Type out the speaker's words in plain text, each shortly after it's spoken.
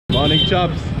Morning,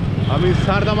 chaps. I'm in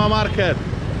Sardama market,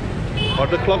 or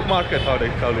the clock market, how they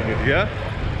calling it, yeah?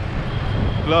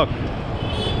 Clock.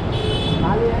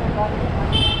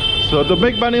 So the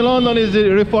Big Ben in London is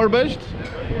refurbished.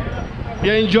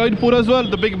 Yeah, in Jodhpur as well,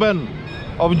 the Big Ben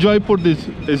of Jaipur is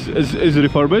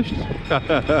refurbished.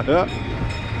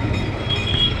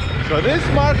 So this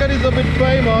market is a bit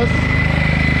famous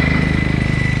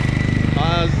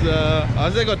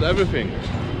as they got everything.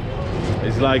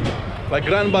 It's like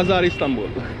Grand Bazaar Istanbul,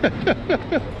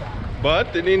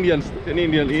 but in Indian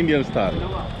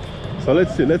style. So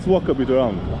let's see. Let's walk a bit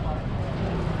around.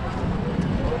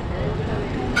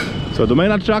 So the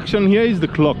main attraction here is the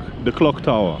clock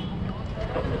tower.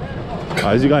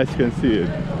 As you guys can see it.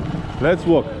 Let's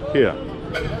walk here.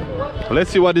 Let's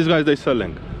see what these guys are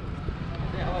selling.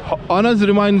 Honest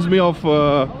reminds me of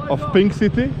Pink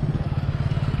City.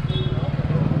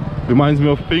 Reminds me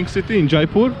of Pink City in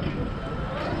Jaipur.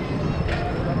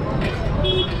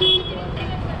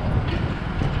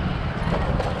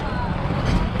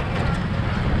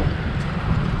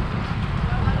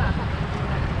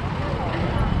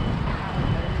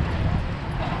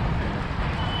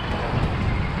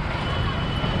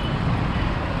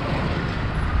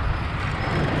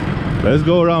 Let's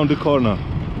go around the corner.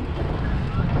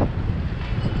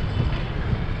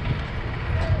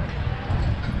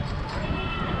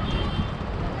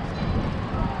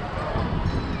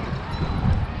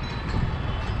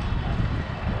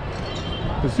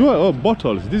 Oh,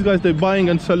 bottles. These guys, they're buying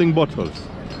and selling bottles.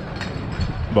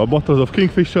 But bottles of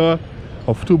Kingfisher,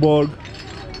 of Tuborg,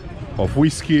 of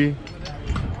whiskey.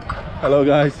 Hello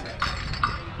guys.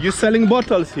 You're selling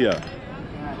bottles here?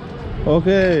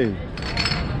 Okay.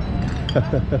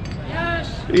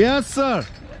 Yes. Yes, sir.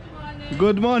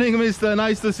 Good morning, mister.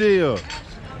 Nice to see you.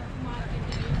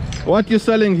 What you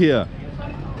selling here?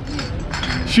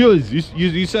 Shoes.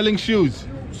 You selling shoes?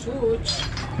 Shoes.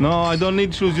 No, I don't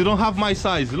need shoes. You don't have my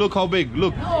size. Look how big.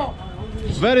 Look. No.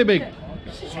 Very big.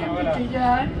 This is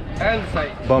L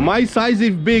size. But my size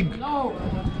is big. No.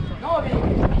 No big.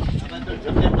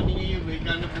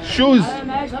 Shoes.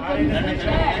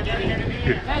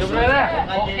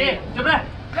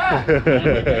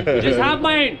 Just have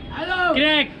mine. Hello.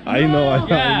 Correct. I know.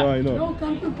 You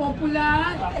come to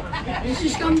Popular. This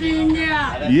is come to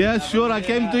India. Yes, sure. I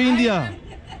came to India.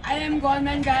 I am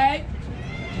government guy.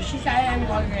 This is I am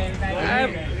government guy.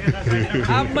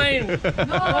 Have mine.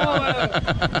 No.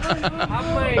 Have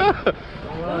mine.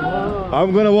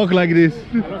 I'm gonna walk like this.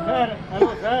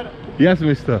 Hello, sir. Yes,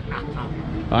 mister.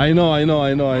 I know.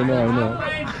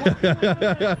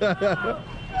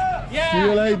 Yeah. See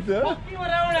you later. Fuck you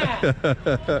around.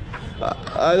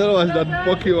 I don't know what that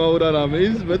Pokemon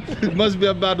means, but it must be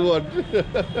a bad word.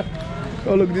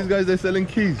 Oh look, these guys, they're selling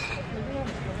keys.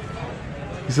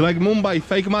 It's like Mumbai,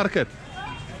 fake market.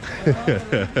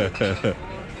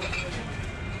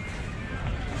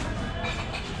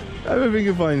 Everything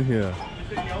you find here.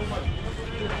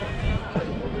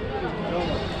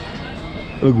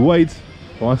 Look, White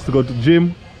wants to go to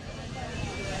gym.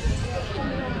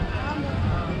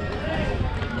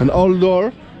 An old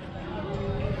door.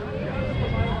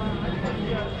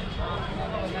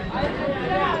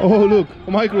 Oh look,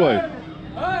 a microwave.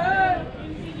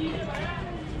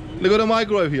 They got a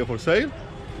microwave here for sale.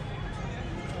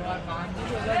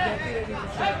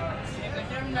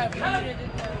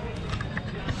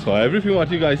 So everything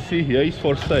what you guys see here is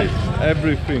for sale.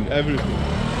 Everything.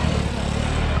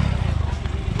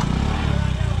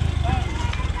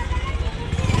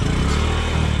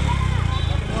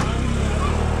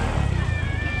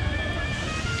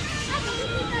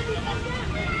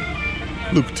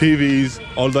 Look, TVs,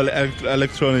 all the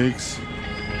electronics.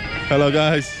 Hello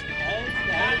guys.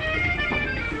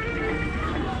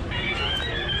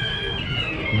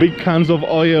 Big cans of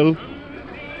oil.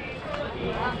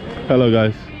 Hello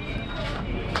guys.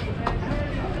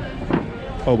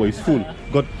 Oh boy, it's full.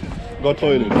 Got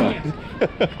oil inside.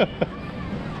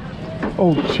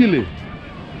 Oh, chili.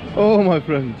 Oh my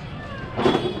friend.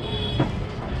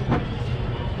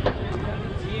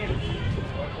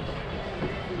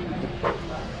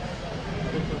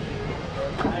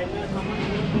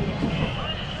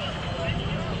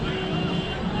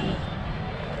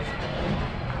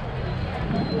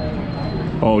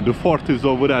 Oh, the fort is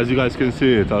over there, as you guys can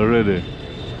see it already.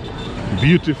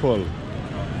 Beautiful.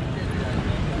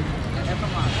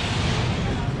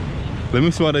 Let me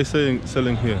see what they're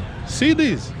selling here.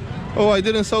 CDs. Oh, I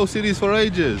didn't sell CDs for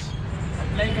ages.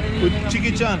 With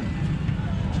Chiki-chan.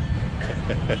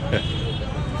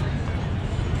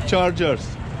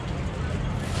 Chargers.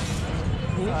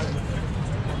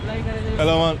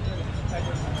 Hello man.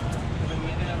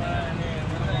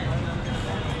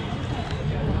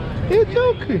 You're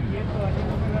joking.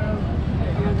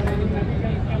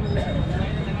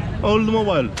 Old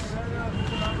mobiles.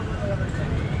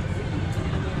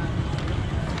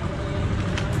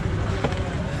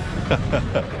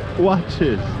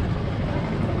 Watches.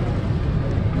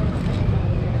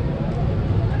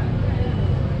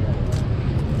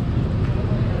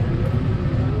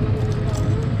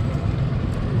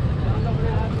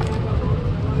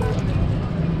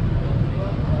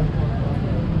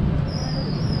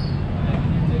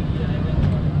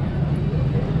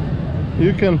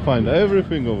 You can find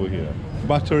everything over here.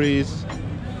 Batteries.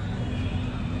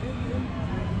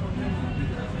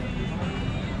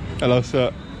 Hello,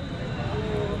 sir.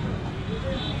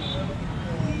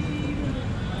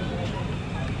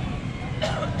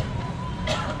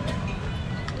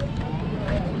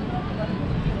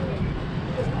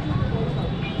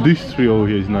 This tree over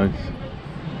here is nice.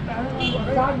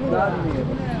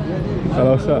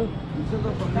 Hello, sir.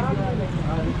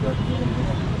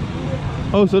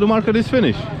 Oh, so the market is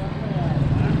finished.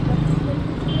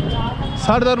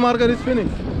 Sardar market is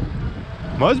finished.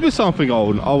 Must be something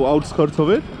on outskirts of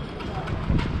it.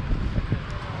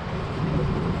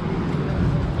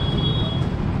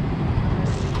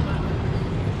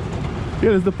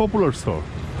 Here is the popular store.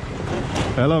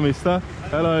 Hello, mister.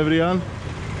 Hello, everyone.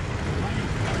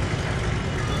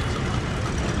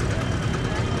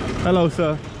 Hello,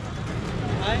 sir.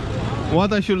 Hi.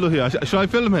 What I should do here? Should I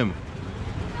film him?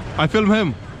 I film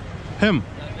him. Him.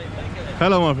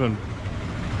 Hello, my friend.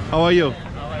 How are you?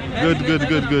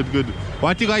 Good.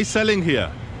 What you guys selling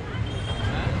here?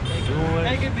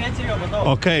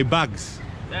 Okay, bags.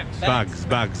 Bags,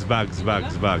 snack,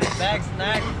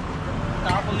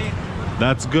 tarpaulin.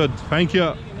 That's good. Thank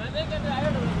you.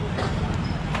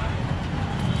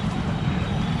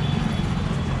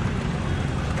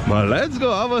 Well, let's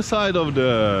go other side of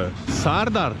the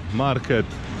Sardar market.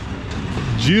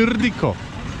 𝐒𝐒𝐏𝐏𝐿𝐒.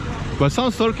 But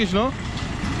sounds Turkish, no?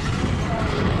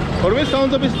 For me,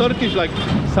 sounds a bit Turkish, like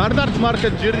Sardar's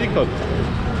market 𝐒𝐒𝐏𝐏𝐿𝐒.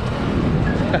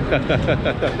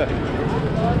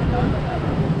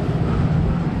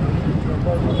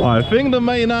 I think the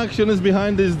main action is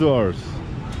behind these doors,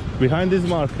 behind this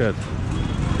market.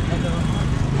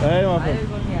 Hey, my friend.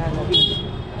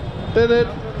 Did it?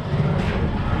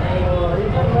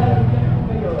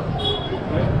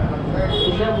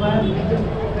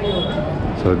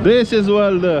 So this is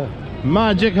where the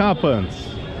magic happens.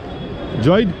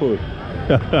 Jodhpur.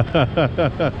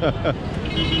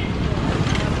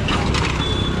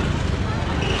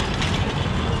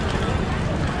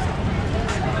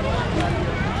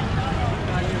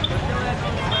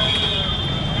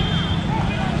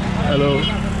 Hello.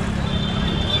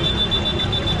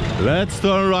 Let's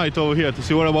turn right over here to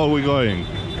see where about we're going.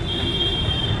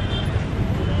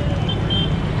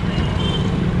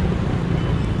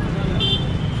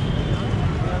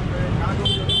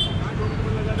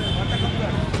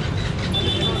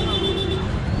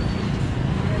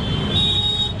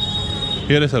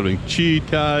 Here they're serving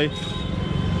chai,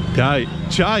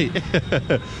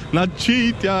 not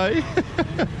chai.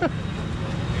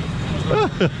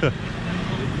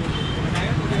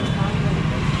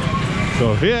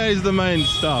 So here is the main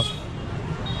stuff.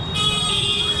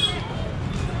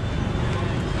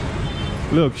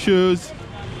 Look, shoes.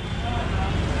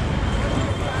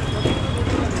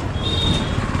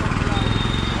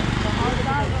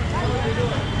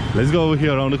 Let's go over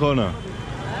here around the corner.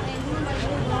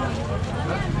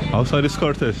 Outside is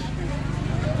Curtis.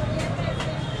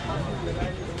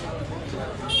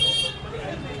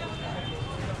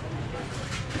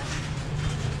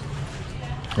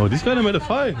 Oh, this guy made a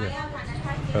fire here.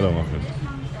 Hello, my friend.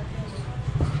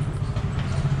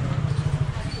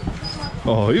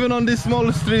 Oh, even on these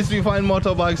small streets we find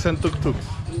motorbikes and tuk-tuks.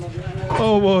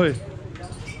 Oh boy.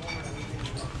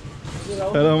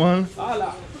 Hello, man.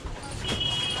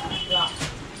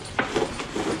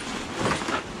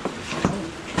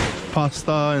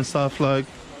 Pasta and stuff like.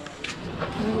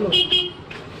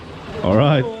 All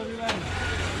right.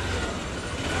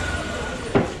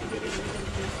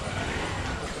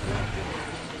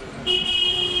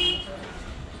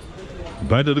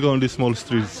 Better to go on these small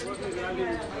streets.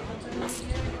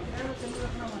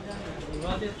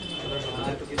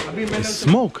 There's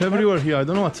smoke everywhere here. I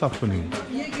don't know what's happening.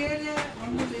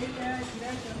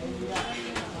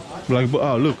 Like,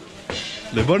 oh look,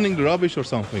 they're burning the rubbish or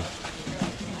something.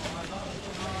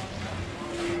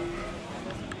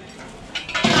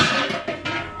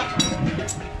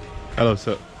 Hello,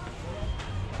 sir.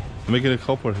 Making a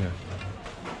copper here.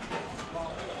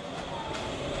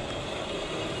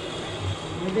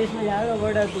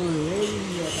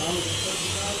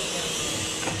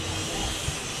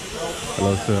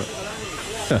 Hello, sir.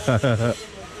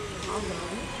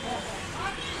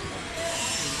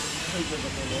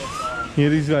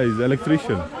 Here is guys,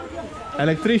 electrician.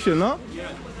 Electrician, no?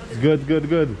 Good, good,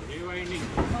 good.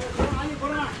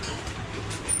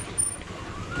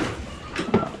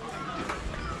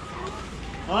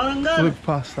 Look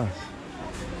past us.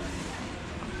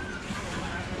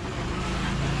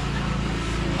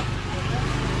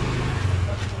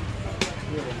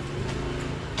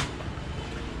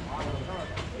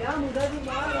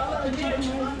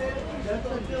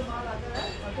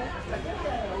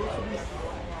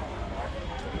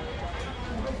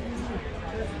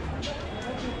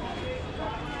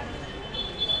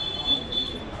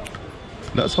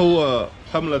 That's how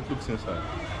Hamlet looks inside.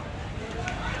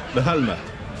 The helmet.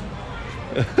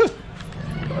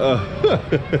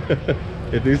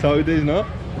 It is how it is, no?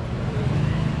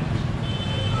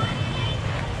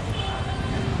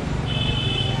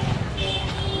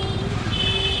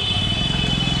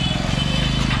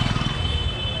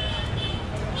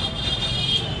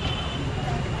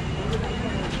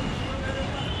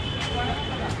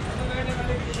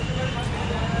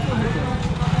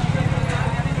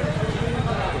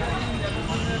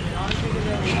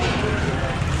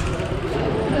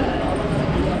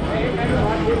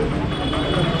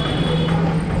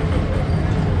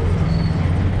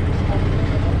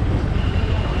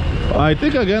 I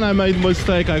think again I made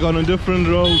mistake. I got on a different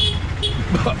road.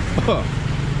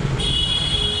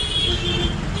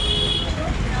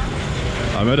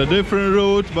 I made a different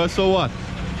route, but so what?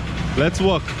 Let's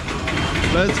walk.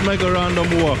 Let's make a random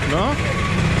walk, no?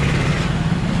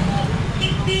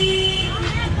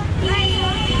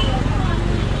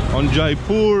 On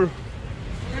Jaipur,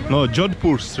 no,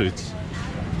 Jodhpur streets.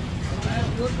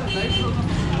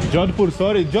 Jodhpur,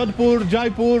 sorry, Jodhpur,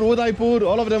 Jaipur, Udaipur,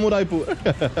 all of them Udaipur.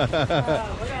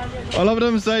 All of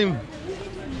them same.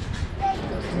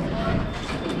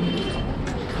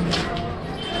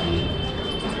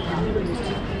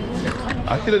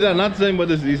 Actually, they are not same, but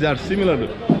these are similar.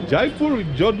 Jaipur,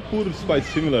 Jodhpur is quite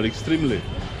similar, extremely.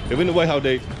 Even the way how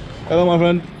they, hello my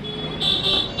friend.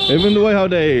 Even the way how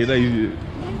they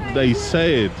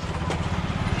say it.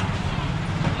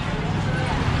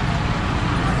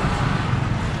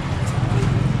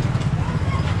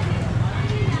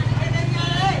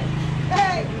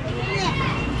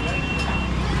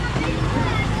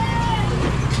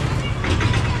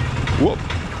 Whoop.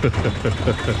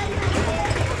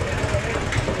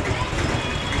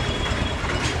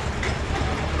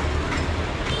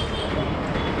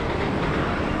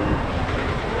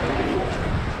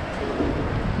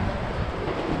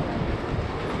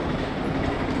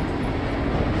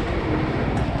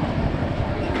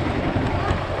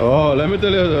 Oh, let me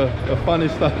tell you a funny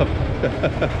stuff.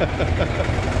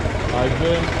 I've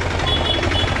been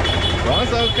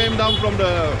once I came down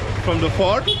from the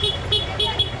fort.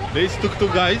 These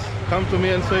tuk-tuk guys come to me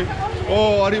and say,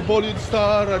 "Oh, are you Bollywood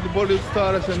star? Are you Bollywood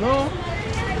star?" I said, "No."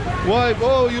 Why?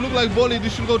 "Oh, you look like Bollywood. You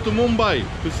should go to Mumbai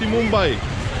to see Mumbai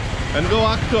and go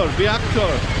actor, be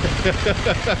actor."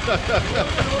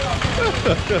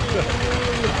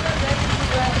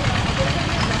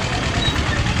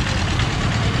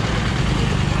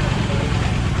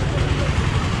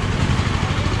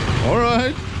 All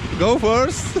right, go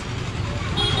first.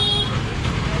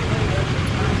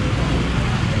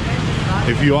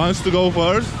 If he wants to go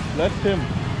first, let him.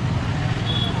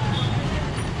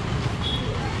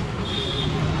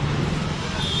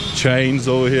 Chains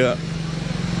over here.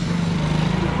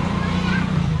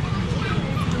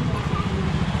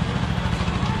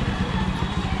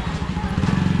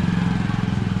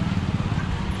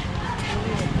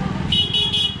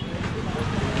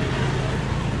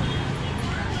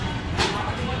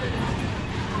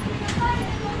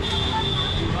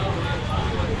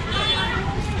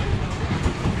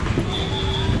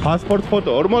 Passport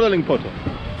photo or modeling photo?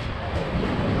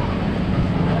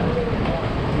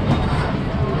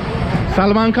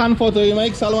 Salman Khan photo, you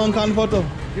make Salman Khan photo?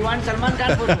 You want Salman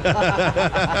Khan photo?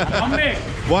 Bombay,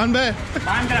 Bombay?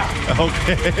 Bandra.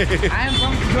 Okay. I am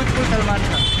from Jodhpur, Salman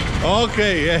Khan.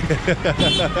 Okay, yeah.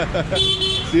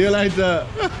 See you later.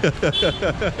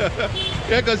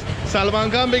 Yeah, because Salman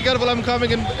Khan, be careful, I'm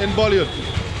coming in Bollywood.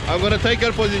 I'm gonna take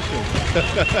your position.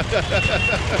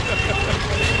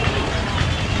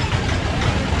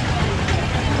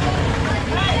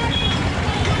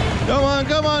 Come on,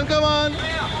 come on, come on.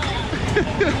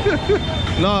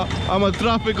 No, I'm a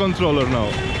traffic controller now.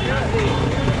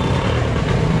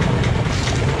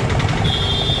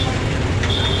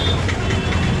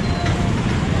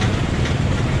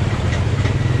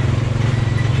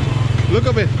 Look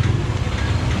a bit.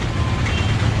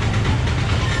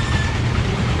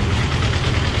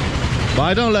 But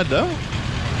I don't let them.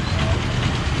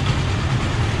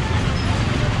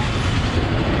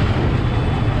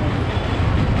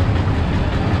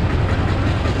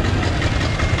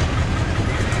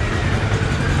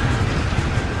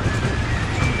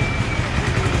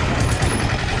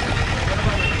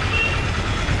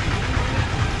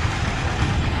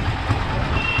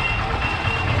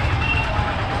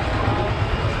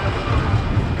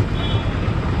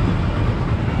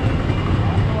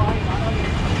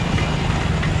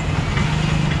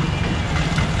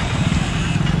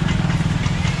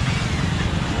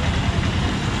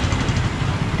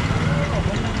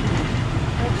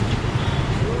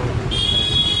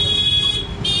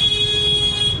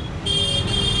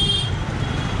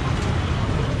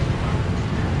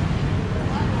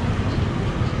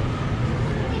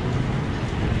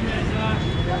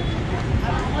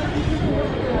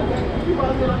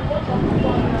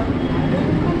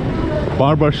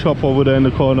 Barber shop over there in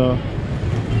the corner.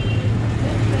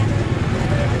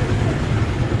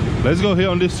 Let's go here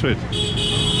on this street.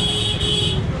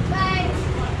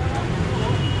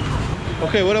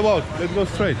 Okay, what about? Let's go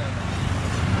straight.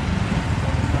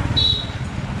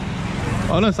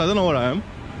 Honest, I don't know where I am.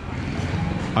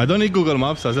 I don't need Google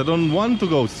Maps as I don't want to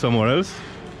go somewhere else.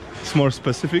 It's more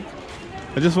specific.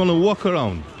 I just want to walk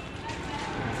around.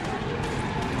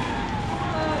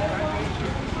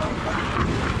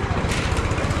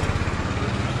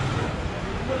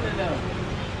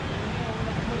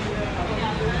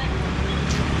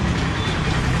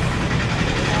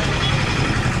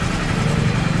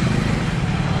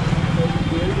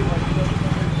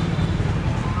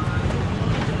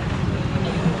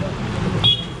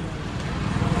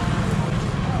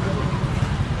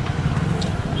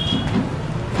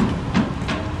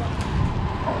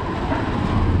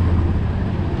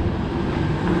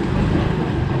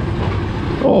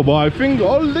 Oh, but I think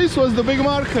all this was the big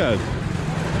market.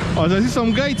 Oh, I see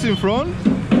some gates in front.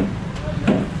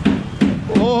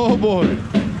 Oh boy.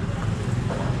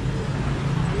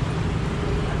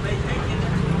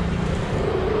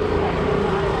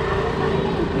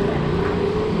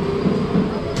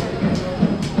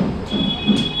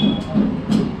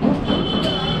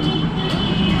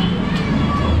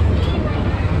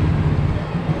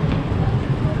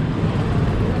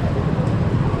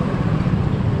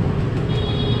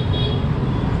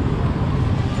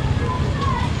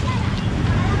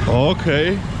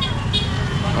 Okay,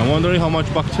 I'm wondering how much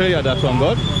bacteria that one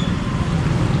got.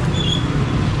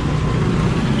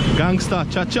 Gangsta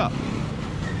cha-cha.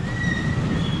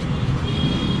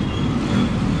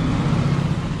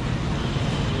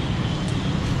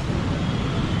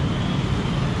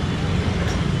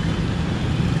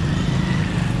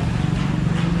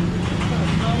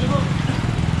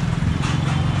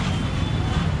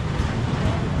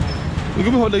 Look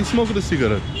at how they smoke the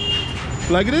cigarette.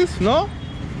 Like this? No?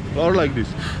 Or like this?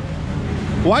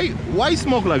 Why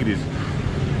smoke like this?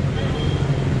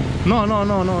 No,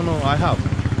 I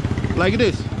have. Like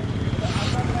this?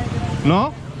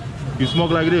 No? You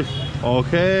smoke like this?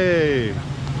 Okay.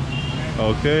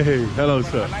 Okay. Hello,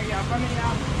 sir.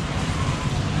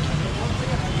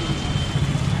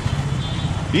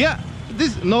 Yeah,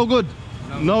 this no good.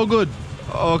 No good.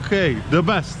 Okay, the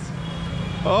best.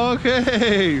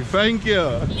 Okay, thank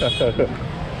you.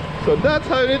 So that's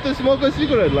how you need to smoke a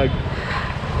cigarette, like.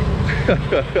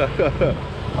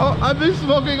 Oh, I've been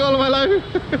smoking all my life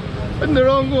in the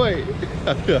wrong way.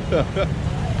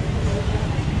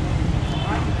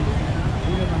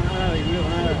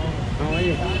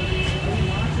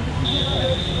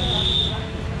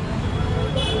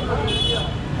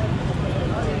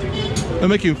 I'm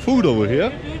making food over here.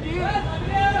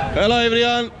 Hello,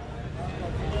 everyone.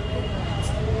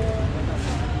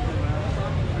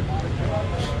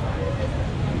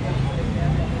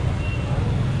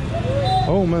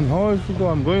 Oh man, how I should go?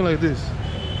 I'm going like this.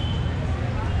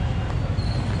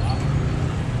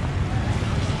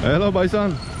 Hello,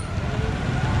 Baisan.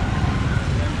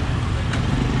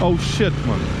 Oh shit,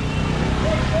 man.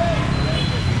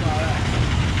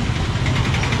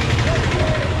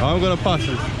 I'm gonna pass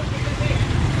it.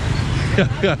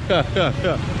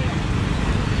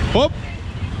 Hop!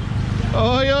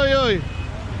 Oi, oi, oi!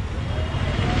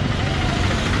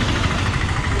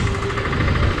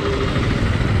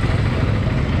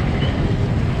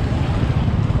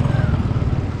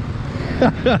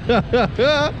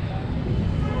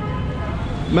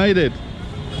 Made it.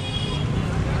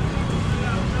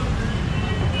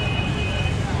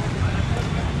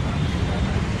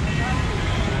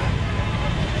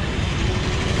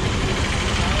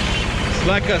 It's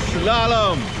like a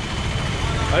slalom.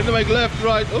 I have to make left,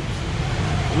 right. Oops.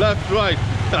 Left, right.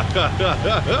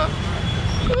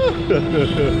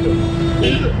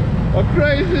 It's a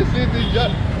crazy city.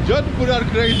 Jodhpur are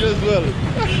crazy as well.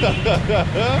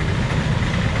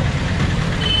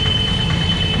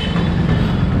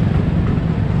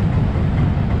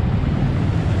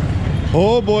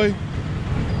 Oh boy.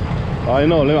 I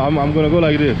know, I'm gonna go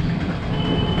like this.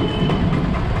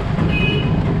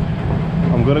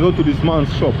 I'm gonna go to this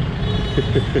man's shop.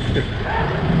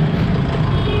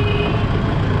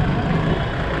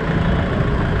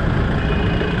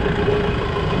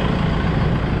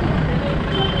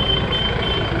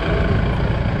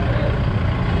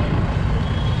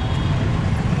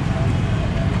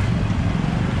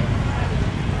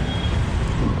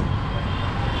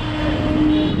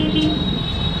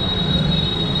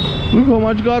 Look how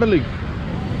much garlic.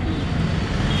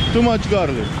 Too much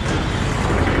garlic.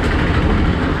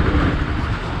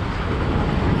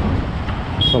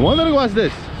 I'm wondering what's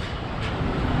this?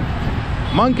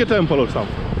 Monkey temple or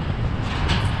something.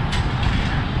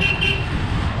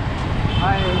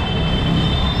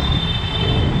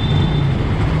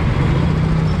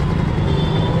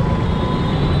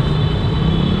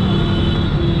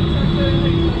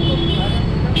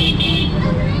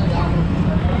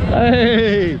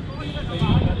 Hey!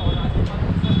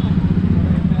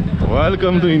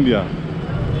 Welcome to India.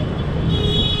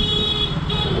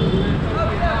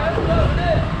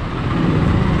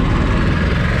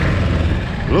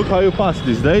 Look how you pass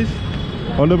these days.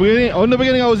 On the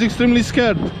beginning I was extremely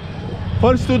scared.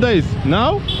 First 2 days.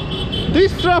 Now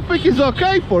this traffic is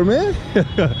okay for me.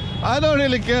 I don't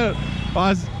really care.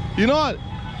 As you know what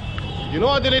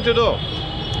you need to do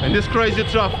in this crazy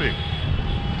traffic.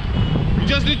 You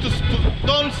just need to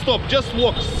don't stop, just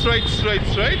walk straight.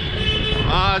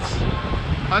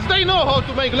 As they know how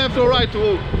to make left or right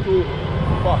to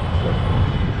fuck.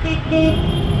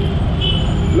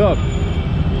 Look.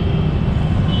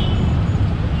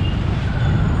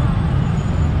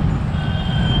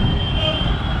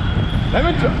 Let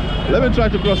me try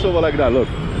to cross over like that, look.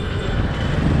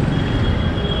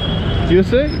 You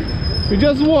see? You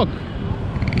just walk.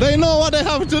 They know what they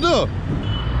have to do.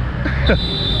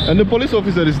 And the police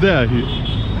officer is there.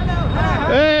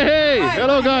 Hey,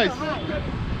 hello guys.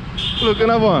 Look,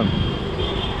 another one.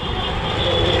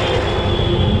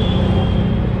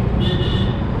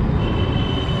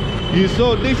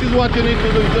 So this is what you need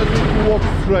to do. You just need to walk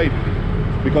straight,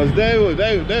 because they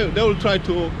will try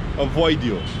to avoid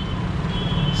you.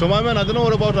 So my man, I don't know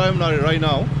what about I am right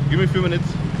now. Give me a few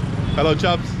minutes. Hello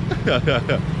chaps.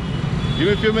 Give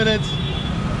me a few minutes.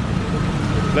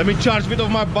 Let me charge a bit of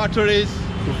my batteries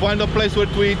to find a place where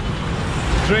to eat,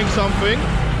 drink something,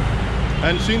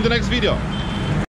 and see you in the next video.